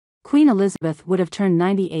Queen Elizabeth would have turned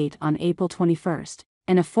 98 on April 21st,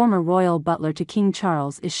 and a former royal butler to King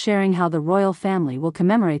Charles is sharing how the royal family will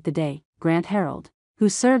commemorate the day. Grant Harold, who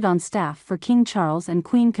served on staff for King Charles and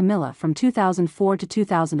Queen Camilla from 2004 to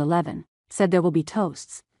 2011, said there will be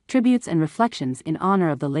toasts, tributes and reflections in honor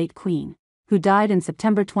of the late Queen, who died in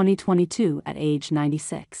September 2022 at age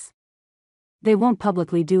 96. They won't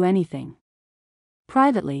publicly do anything.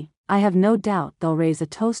 Privately, I have no doubt they'll raise a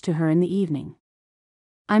toast to her in the evening.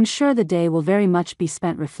 I'm sure the day will very much be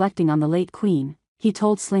spent reflecting on the late Queen, he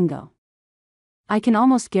told Slingo. I can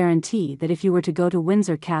almost guarantee that if you were to go to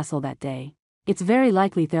Windsor Castle that day, it's very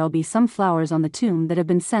likely there'll be some flowers on the tomb that have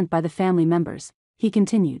been sent by the family members, he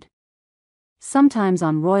continued. Sometimes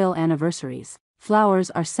on royal anniversaries, flowers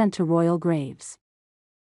are sent to royal graves.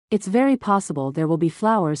 It's very possible there will be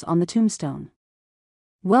flowers on the tombstone.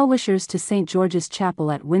 Well-wishers to St. George's Chapel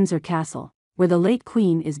at Windsor Castle, where the late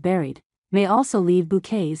Queen is buried, may also leave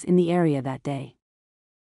bouquets in the area that day.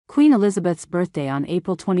 Queen Elizabeth's birthday on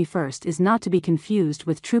April 21st is not to be confused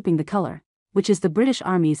with Trooping the Colour, which is the British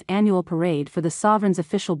Army's annual parade for the sovereign's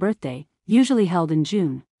official birthday, usually held in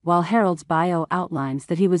June. While Harold's bio outlines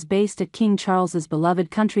that he was based at King Charles's beloved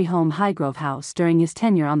country home Highgrove House during his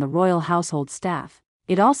tenure on the royal household staff,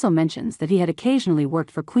 it also mentions that he had occasionally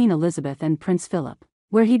worked for Queen Elizabeth and Prince Philip,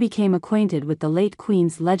 where he became acquainted with the late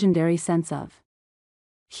Queen's legendary sense of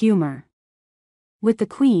humor. With the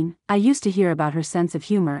Queen, I used to hear about her sense of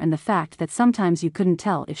humor and the fact that sometimes you couldn't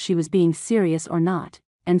tell if she was being serious or not,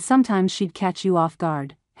 and sometimes she'd catch you off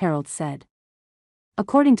guard, Harold said.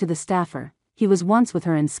 According to the staffer, he was once with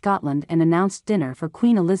her in Scotland and announced dinner for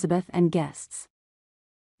Queen Elizabeth and guests.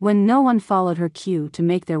 When no one followed her cue to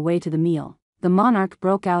make their way to the meal, the monarch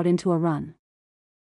broke out into a run.